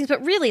about all these things,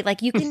 but really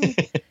like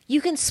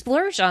you can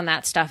splurge on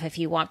that stuff if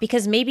you want,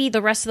 because maybe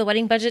the rest of the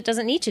wedding budget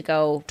doesn't need to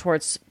go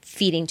towards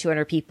feeding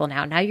 200 people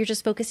now you're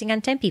just focusing on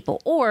 10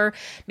 people, or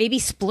maybe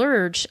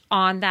splurge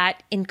on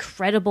that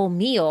incredible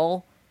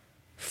meal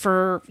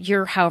for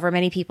your however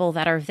many people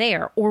that are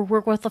there, or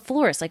work with the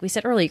florist like we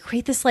said earlier,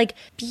 create this like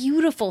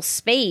beautiful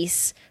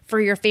space for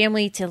your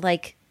family to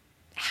like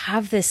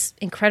have this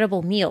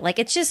incredible meal. Like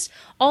it's just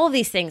all of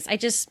these things.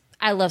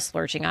 I love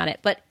splurging on it.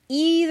 But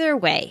either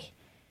way,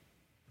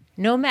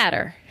 no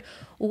matter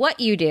what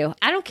you do,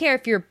 I don't care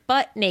if you're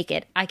butt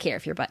naked. I care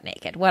if you're butt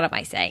naked. What am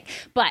I saying?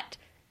 But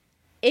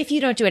if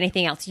you don't do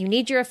anything else, you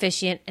need your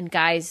officiant, and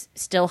guys,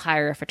 still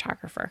hire a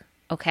photographer.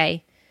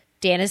 Okay.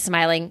 Dan is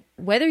smiling.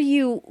 Whether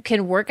you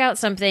can work out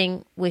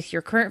something with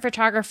your current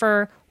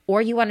photographer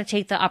or you want to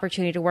take the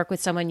opportunity to work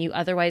with someone you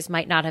otherwise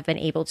might not have been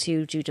able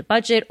to due to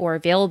budget or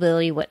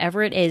availability,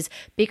 whatever it is,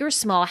 big or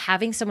small,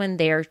 having someone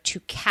there to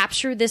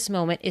capture this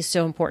moment is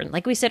so important.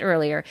 Like we said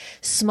earlier,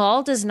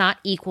 small does not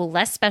equal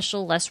less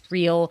special, less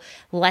real,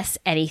 less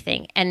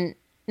anything. And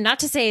not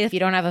to say if you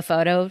don't have a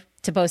photo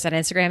to post on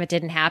Instagram, it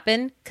didn't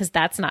happen, because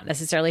that's not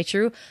necessarily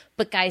true.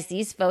 But guys,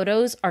 these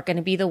photos are going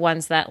to be the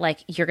ones that like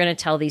you're going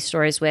to tell these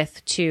stories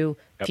with to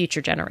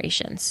future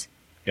generations.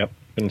 Yep.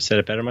 Couldn't have said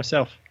it better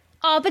myself.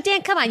 Oh, but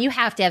Dan, come on. You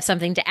have to have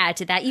something to add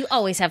to that. You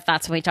always have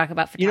thoughts when we talk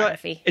about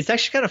photography. You know, it's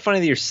actually kind of funny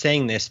that you're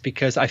saying this,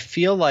 because I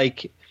feel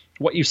like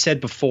what you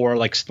said before,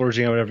 like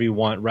splurging on whatever you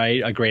want,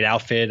 right? A great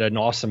outfit, an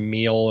awesome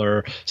meal,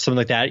 or something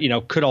like that, you know,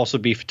 could also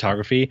be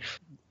photography.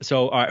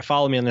 So, all right,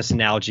 follow me on this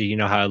analogy. You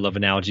know how I love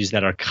analogies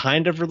that are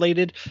kind of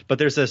related, but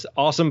there's this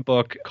awesome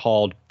book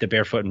called The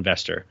Barefoot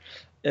Investor.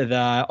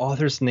 The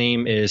author's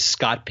name is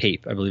Scott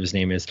Pape, I believe his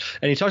name is.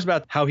 And he talks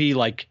about how he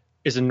like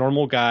is a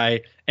normal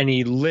guy and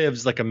he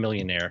lives like a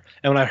millionaire.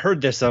 And when I heard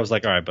this, I was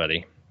like, all right,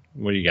 buddy,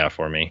 what do you got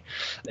for me?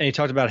 And he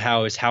talked about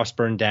how his house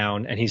burned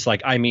down, and he's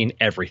like, I mean,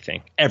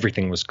 everything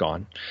was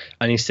gone.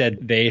 And he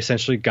said they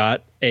essentially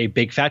got a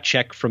big fat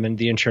check from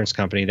the insurance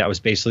company that was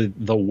basically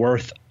the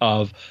worth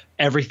of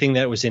everything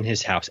that was in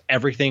his house,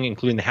 everything,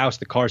 including the house,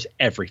 the cars,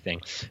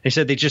 everything. And he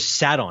said they just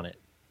sat on it.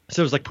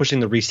 So it was like pushing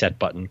the reset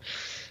button.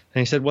 And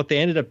he said what they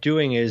ended up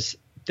doing is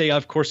they,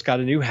 of course, got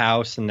a new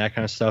house and that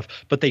kind of stuff,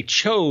 but they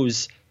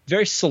chose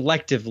very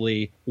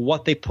selectively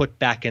what they put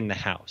back in the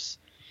house.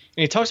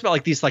 And he talks about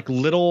like these like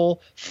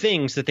little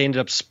things that they ended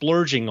up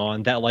splurging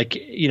on that, like,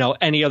 you know,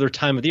 any other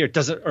time of the year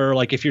doesn't, or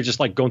like if you're just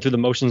like going through the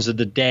motions of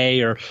the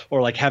day or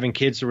like having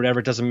kids or whatever,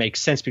 it doesn't make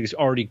sense because you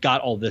already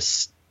got all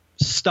this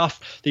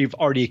stuff that you've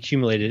already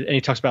accumulated. And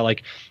he talks about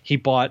like he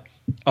bought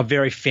a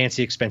very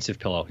fancy, expensive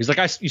pillow. He's like,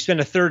 you spend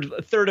a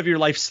third of your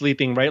life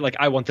sleeping, right? Like,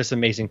 I want this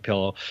amazing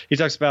pillow. He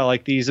talks about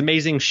like these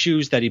amazing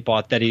shoes that he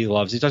bought that he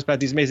loves. He talks about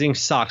these amazing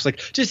socks, like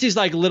just these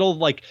like little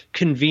like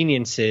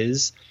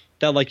conveniences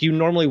that like you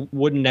normally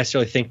wouldn't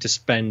necessarily think to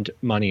spend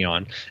money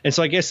on. And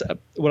so I guess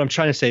what I'm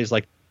trying to say is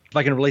like, if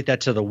I can relate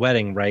that to the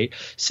wedding, right?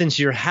 Since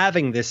you're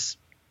having this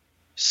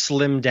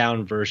slim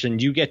down version,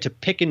 you get to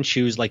pick and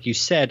choose, like you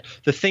said,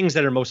 the things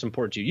that are most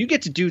important to you. You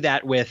get to do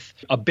that with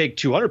a big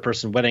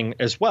 200-person wedding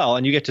as well,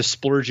 and you get to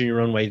splurge in your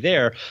own way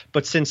there.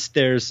 But since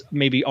there's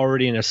maybe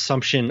already an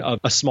assumption of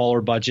a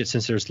smaller budget,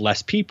 since there's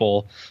less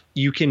people,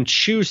 you can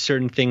choose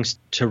certain things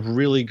to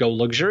really go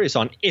luxurious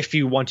on if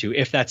you want to,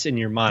 if that's in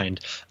your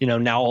mind. You know,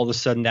 now all of a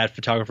sudden that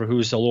photographer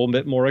who's a little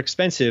bit more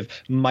expensive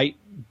might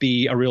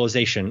be a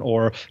realization,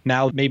 or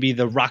now maybe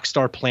the rock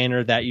star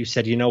planner that you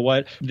said, you know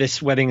what,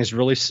 this wedding is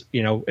really,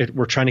 you know,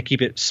 we're trying to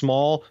keep it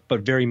small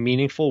but very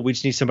meaningful. We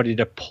just need somebody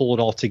to pull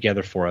it all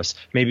together for us.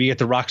 Maybe you get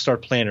the rock star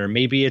planner.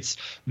 Maybe it's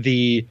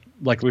the,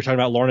 like we were talking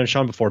about Lauren and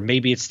Sean before,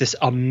 maybe it's this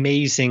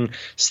amazing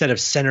set of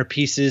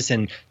centerpieces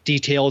and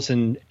details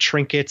and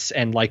trinkets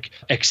and like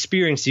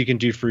experience you can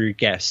do for your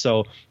guests.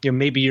 So, you know,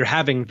 maybe you're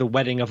having the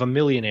wedding of a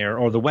millionaire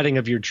or the wedding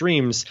of your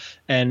dreams,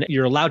 and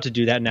you're allowed to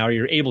do that now.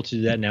 You're able to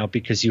do that now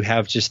because you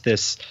have just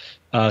this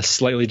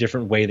slightly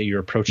different way that you're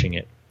approaching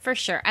it. For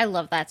sure. I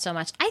love that so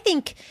much. I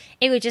think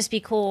it would just be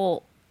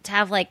cool to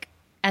have like,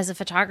 as a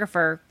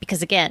photographer,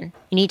 because again,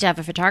 you need to have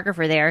a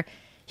photographer there.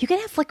 You can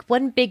have like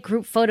one big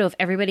group photo of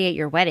everybody at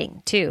your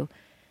wedding too.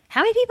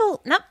 How many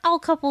people, not all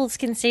couples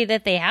can say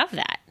that they have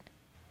that.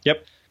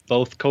 Yep.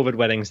 Both COVID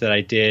weddings that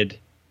I did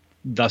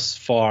thus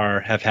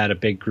far have had a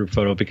big group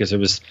photo because it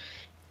was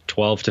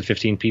 12 to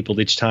 15 people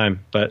each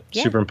time, but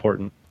super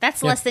important.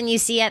 That's less than you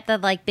see at the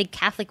like big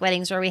Catholic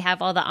weddings where we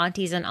have all the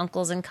aunties and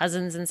uncles and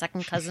cousins and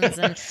second cousins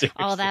and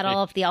all that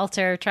all up the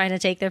altar trying to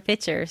take their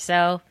picture.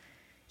 So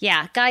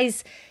yeah,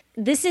 guys,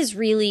 this is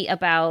really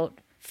about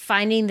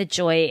finding the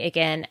joy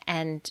again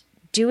and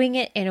doing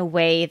it in a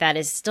way that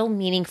is still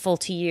meaningful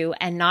to you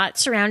and not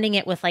surrounding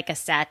it with like a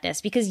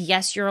sadness, because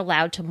yes, you're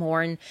allowed to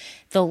mourn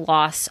the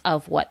loss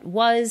of what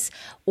was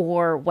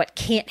or what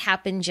can't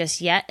happen just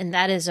yet. And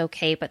that is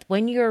okay. But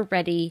when you're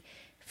ready,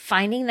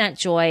 finding that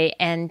joy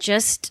and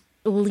just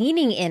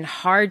leaning in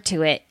hard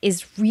to it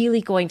is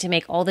really going to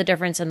make all the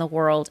difference in the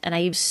world. And I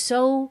am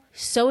so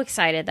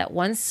excited that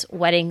once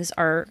weddings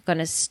are going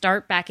to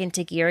start back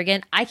into gear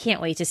again, I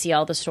can't wait to see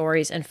all the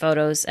stories and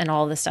photos and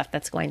all the stuff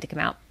that's going to come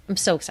out. I'm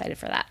so excited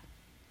for that.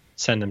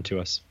 Send them to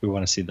us. We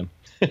want to see them.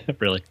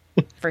 Really.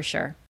 For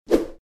sure.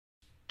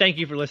 Thank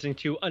you for listening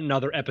to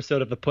another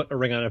episode of the Put a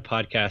Ring on It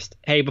podcast.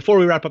 Hey, before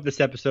we wrap up this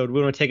episode,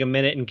 we want to take a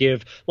minute and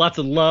give lots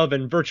of love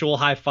and virtual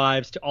high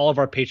fives to all of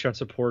our Patreon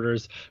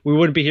supporters. We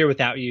wouldn't be here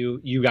without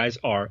you. You guys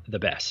are the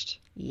best.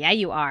 Yeah,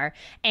 you are.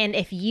 And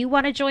if you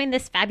want to join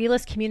this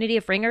fabulous community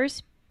of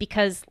ringers,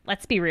 because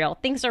let's be real,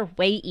 things are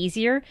way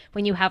easier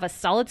when you have a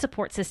solid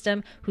support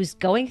system who's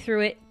going through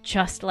it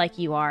just like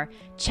you are.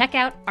 Check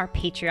out our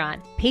Patreon,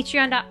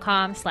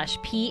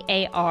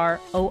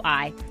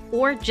 patreon.com/PAROI,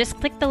 or just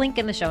click the link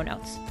in the show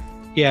notes.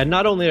 Yeah,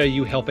 not only are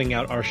you helping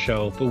out our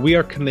show, but we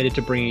are committed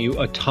to bringing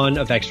you a ton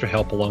of extra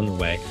help along the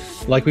way.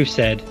 Like we've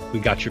said, we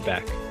got your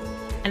back.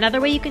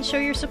 Another way you can show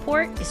your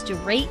support is to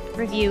rate,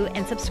 review,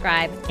 and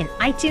subscribe in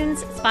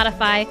iTunes,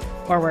 Spotify,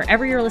 or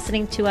wherever you're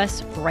listening to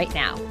us right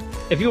now.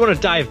 If you want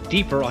to dive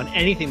deeper on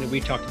anything that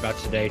we talked about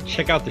today,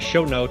 check out the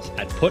show notes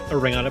at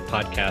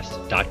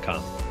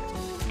putaringonitpodcast.com.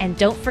 And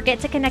don't forget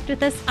to connect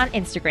with us on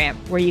Instagram,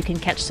 where you can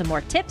catch some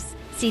more tips,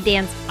 see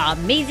Dan's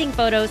amazing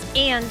photos,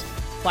 and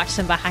watch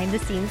some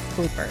behind-the-scenes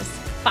bloopers.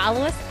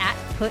 Follow us at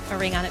Put a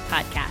Ring on It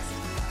Podcast.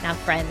 Now,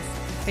 friends,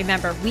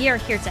 remember, we are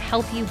here to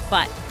help you,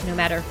 but no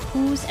matter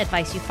whose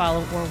advice you follow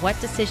or what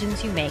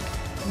decisions you make,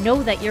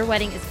 know that your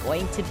wedding is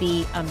going to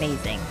be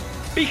amazing.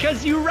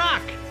 Because you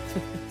rock!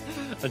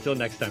 Until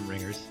next time,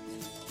 ringers.